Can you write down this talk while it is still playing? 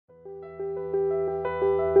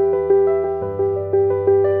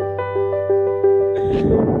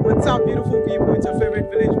What's up, beautiful people? It's your favorite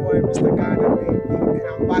village boy, Mr. Ghana, baby, and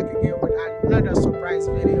I'm back again with another surprise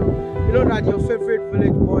video. You know that your favorite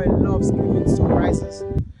village boy loves giving surprises,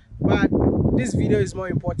 but this video is more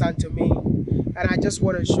important to me, and I just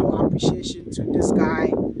want to show appreciation to this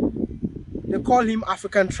guy. They call him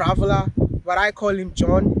African Traveler, but I call him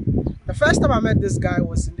John. The first time I met this guy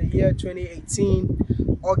was in the year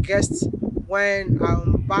 2018, August, when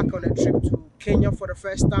I'm back on a trip to Kenya for the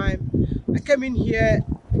first time. I came in here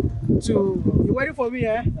to... You waiting for me,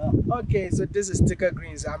 eh? Yeah. Okay, so this is Tika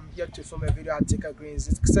Greens. I'm here to film a video at Tika Greens.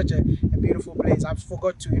 It's such a beautiful place. I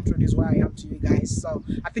forgot to introduce where I am to you guys, so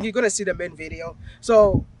I think you're gonna see the main video.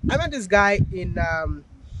 So I met this guy in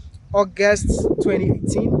August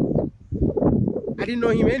 2018. I didn't know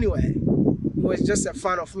him anyway. He was just a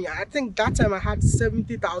fan of me. I think that time I had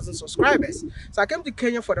 70,000 subscribers. So I came to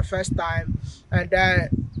Kenya for the first time, and I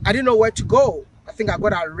didn't know where to go. I think I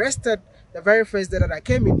got arrested the very first day that I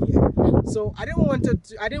came in here. So I didn't want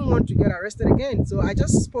to get arrested again. So I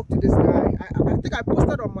just spoke to this guy. I think I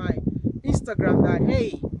posted on my Instagram that,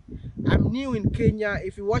 hey, I'm new in Kenya.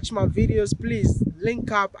 If you watch my videos, please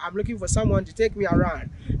link up. I'm looking for someone to take me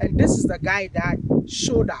around. And this is the guy that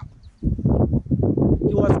showed up.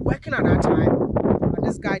 He was working at that time, and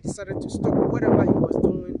this guy decided to stop whatever he was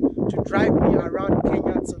doing to drive me around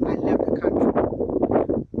Kenya till I left the country.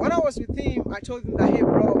 When I was with him, I told him that, hey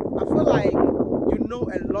bro, I feel like you know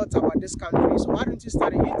a lot about this country, so why don't you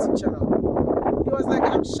start a YouTube channel? He was like,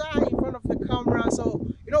 I'm shy in front of the camera. So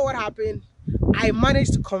you know what happened? I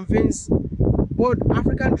managed to convince both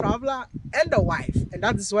African Traveler and the wife, and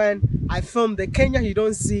that is when I filmed the Kenya you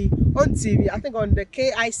don't see on TV, I think on the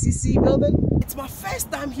KICC building. It's my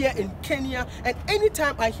first time here in Kenya, and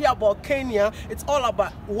anytime I hear about Kenya, it's all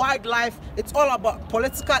about wildlife, it's all about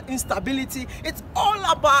political instability, it's all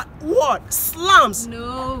about what? Slums.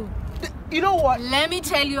 No. You know what? Let me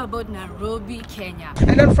tell you about Nairobi, Kenya.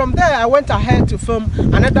 And then from there, I went ahead to film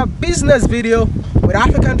another business video with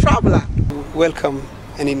African Traveler. Welcome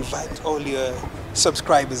and invite all your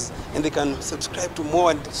subscribers, and they can subscribe to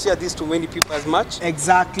more and share this to many people as much.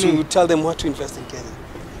 Exactly. To tell them what to invest in Kenya.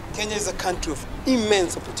 Kenya is a country of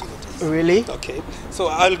immense opportunities. Really? Okay. So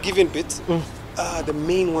I'll give you a bit. The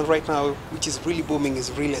main one right now, which is really booming,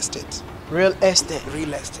 is real estate. Real estate?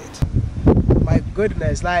 Real estate. My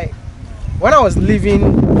goodness, like when I was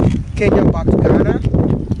leaving Kenya back to Ghana,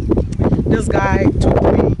 this guy took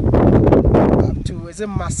me to a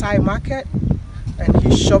Maasai market, and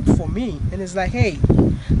he shopped for me, and he's like, hey,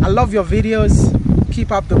 I love your videos,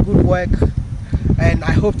 keep up the good work, and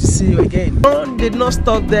I hope to see you again. John did not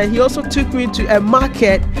stop there. He also took me to a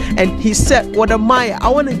market, and he said, WODEMAYA, I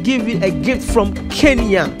want to give you a gift from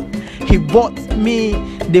Kenya. He bought me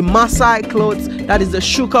the Maasai clothes, that is the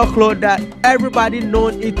shuka cloth that everybody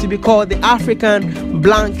known it to be called the African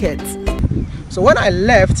blanket. So when I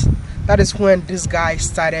left, that is when this guy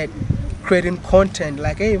started creating content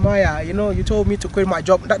like, hey Maya, you know, you told me to quit my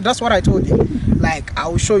job. That's what I told him, like, I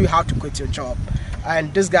will show you how to quit your job.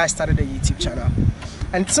 And this guy started a YouTube channel,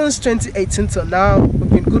 and since 2018 till now, we've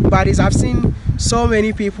been good buddies. I've seen so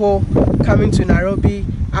many people coming to Nairobi,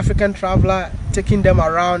 African Traveler, taking them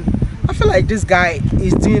around. I feel like this guy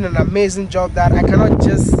is doing an amazing job that I cannot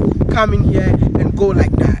just come in here and go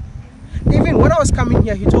like that. Even when I was coming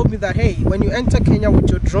here, he told me that, hey, when you enter Kenya with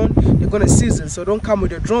your drone, you're gonna seize it, so don't come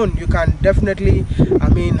with your drone. You can definitely, I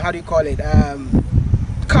mean, how do you call it,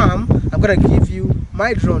 come, I'm gonna give you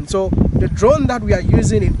my drone. So the drone that we are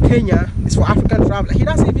using in Kenya is for African Traveler. He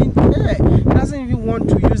doesn't even care. He doesn't even want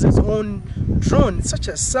to use his own drone. It's such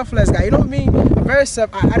a selfless guy. You know me, I'm very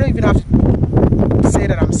I don't even have to say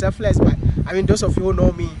that I'm selfless, but I mean, those of you who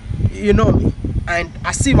know me, you know me, and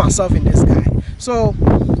I see myself in this guy. So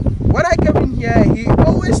when I came in here, he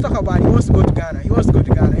always talk about he wants to go to Ghana, he wants to go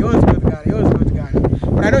to Ghana, he wants to go to Ghana, he wants to go to Ghana.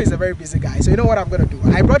 But I know he's a very busy guy, so you know what I'm gonna do?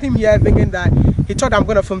 I brought him here thinking that he thought I'm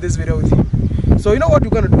gonna film this video with him. So you know what we're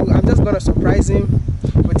gonna do? I'm just gonna surprise him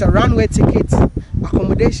with a runway ticket,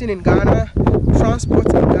 accommodation in Ghana,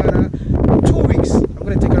 transport in Ghana, 2 weeks. I'm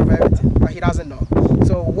gonna take care of everything, but he doesn't know.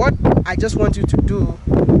 So what I just want you to do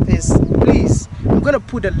is, please, I'm gonna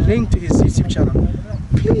put a link to his YouTube channel.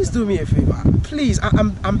 Please do me a favor, please.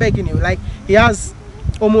 I'm begging you. Like, he has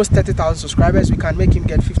almost 30,000 subscribers. We can make him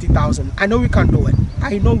get 50,000. I know we can do it.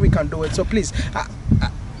 I know we can do it. So please,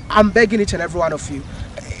 I'm begging each and every one of you.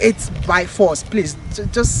 It's by force. Please,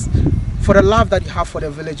 just for the love that you have for the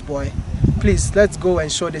village boy, please, let's go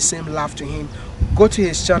and show the same love to him. Go to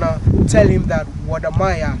his channel, tell him that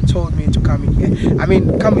WODEMAYA told me to come in here. I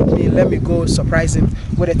mean, come with me, let me go surprise him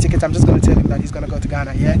with a ticket. I'm just going to tell him that he's going to go to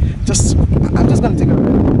Ghana, yeah? I'm just going to take a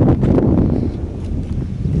look.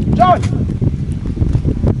 John!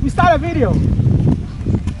 start a video.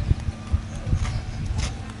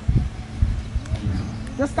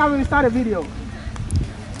 Just start when you start a video.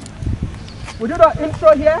 We do the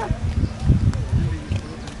intro here.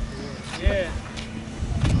 Yeah.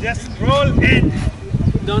 Just roll in.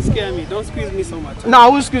 Don't scare me. Don't squeeze me so much. No, I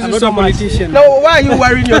won't squeeze you so much. No, why are you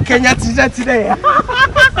wearing your Kenyan t-shirt today?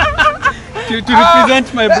 to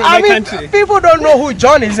represent my country. People don't know who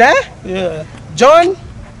John is, eh? Yeah. John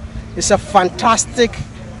is a fantastic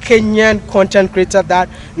Kenyan content creator that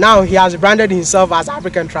now he has branded himself as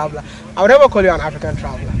African traveler. I would never call you an African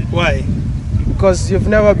traveler. Why? Because you've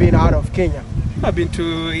never been out of Kenya. I've been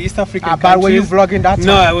to East African countries. But were you vlogging that time?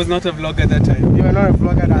 No, I was not a vlogger that time. You were not a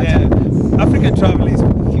vlogger that time? African travel is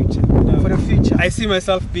for the future. You know? For the future. I see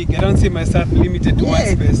myself big. I don't see myself limited to one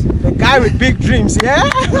space. The guy with big dreams, yeah?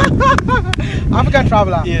 African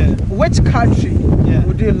traveler. Yeah. Which country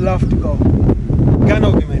would you love to go? Ghana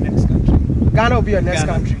will be my next country. Ghana will be your next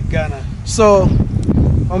country? Ghana. So,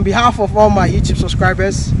 on behalf of all my YouTube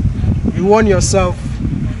subscribers, you won yourself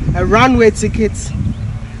a runway ticket,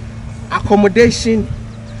 accommodation,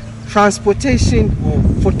 transportation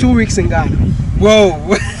for 2 weeks in Ghana. Whoa.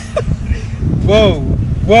 Whoa.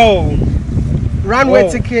 Whoa. Runway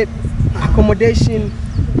ticket, accommodation,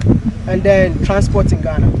 and then transport in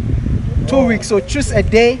Ghana. 2 weeks. So choose a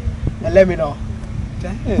day and let me know.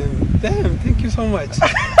 Damn. Thank you so much.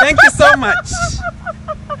 Thank you so much.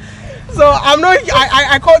 So I'm not.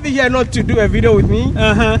 I called you here not to do a video with me,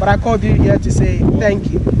 but I called you here to say thank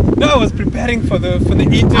you. No, I was preparing for the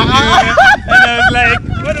interview, and I was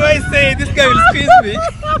like, what do I say? This guy will squeeze me.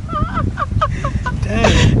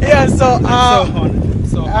 Damn. Yeah. So I'm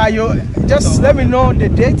so honored. you just let me know the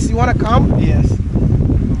dates you want to come. Yes.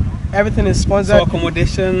 Everything is sponsored. So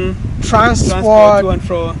accommodation, transport to and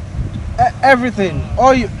fro, everything.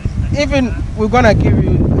 Or even we're gonna give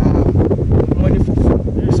you money for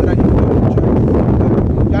food so that you can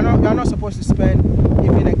enjoy. You're not supposed to spend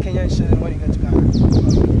even a Kenyan shilling when you get to Ghana.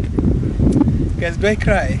 Guys, do I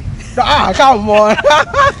cry? Come on.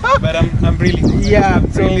 But I'm really honored. Yeah, I'm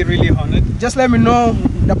really honored. Just let me know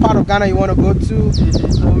the part of Ghana you want to go to.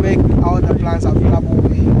 We'll make all the plans available.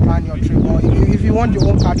 We'll plan your trip. Or if you want your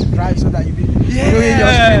own car to drive so that you be doing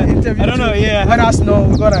your interview. I don't know. Yeah. Let us know.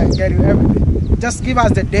 We're gonna get you everything. Just give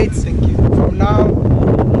us the dates. Thank you. From now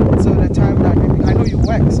to the time that maybe I know you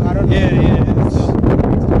work, so I don't know. Yeah. So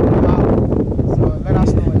let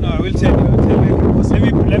us know. No, I will tell you.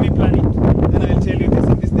 Let me plan it. Then I'll tell you this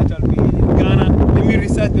and this date I'll be in Ghana. Let me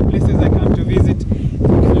research the places I come to visit. You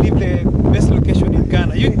can leave the best location in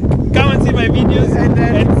Ghana. You come and see my videos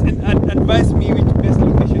and advise me which best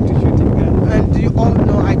location to shoot in Ghana. And do you all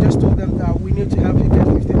know I just told them that we need to help you get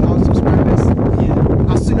 15,000 subscribers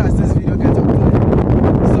as soon as this video gets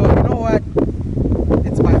uploaded. So you know what?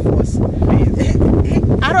 It's by force.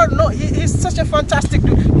 I don't know. He's such a fantastic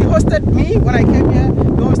dude. He hosted me when I came here.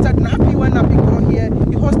 He hosted Napi when Napi got here.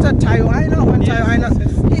 He hosted Tayo Aina when Tayo Aina.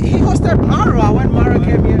 He hosted Mara when Mara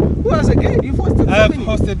came here. Who else again? You've hosted so I've many.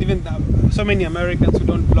 hosted even so many Americans who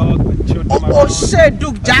don't vlog but showed them around. O'Shea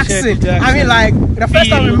Duke Jackson. I mean, like the first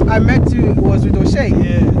time I met you was with O'Shea.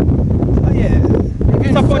 Yeah.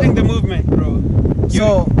 Supporting the movement, bro.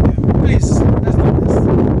 Please, let's do this.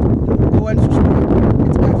 Go and subscribe.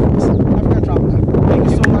 It's by force. African Traveler. Thank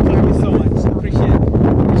you so much. Thank you so much.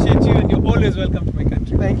 Appreciate you, and you're always welcome to my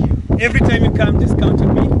country. Thank you. Every time you come, just count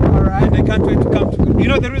on me. All right. And I can't wait to come to. You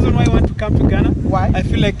know the reason why I want to come to Ghana? Why? I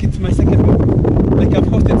feel like it's my second home. Like I've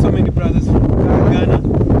hosted so many brothers from Ghana.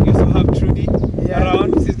 You also have Trudy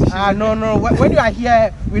around. No. When you are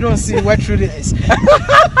here, we don't see where Trudy is.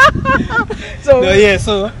 So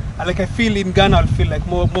like I feel in Ghana, I'll feel like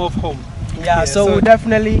more of home. So we'll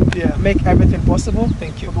definitely make everything possible.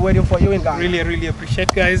 Thank you. We'll be waiting for you in Ghana. Really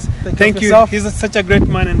appreciate, guys. Thank you. He's such a great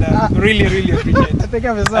man, and really appreciate. Think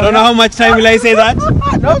of yourself. I don't know how much time will I say that.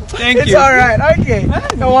 No, Thank you. It's all right. Okay.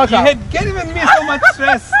 You're welcome. You had given me so much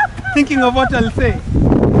stress thinking of what I'll say.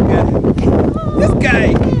 This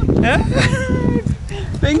guy.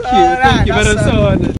 Thank you. But I'm so honored.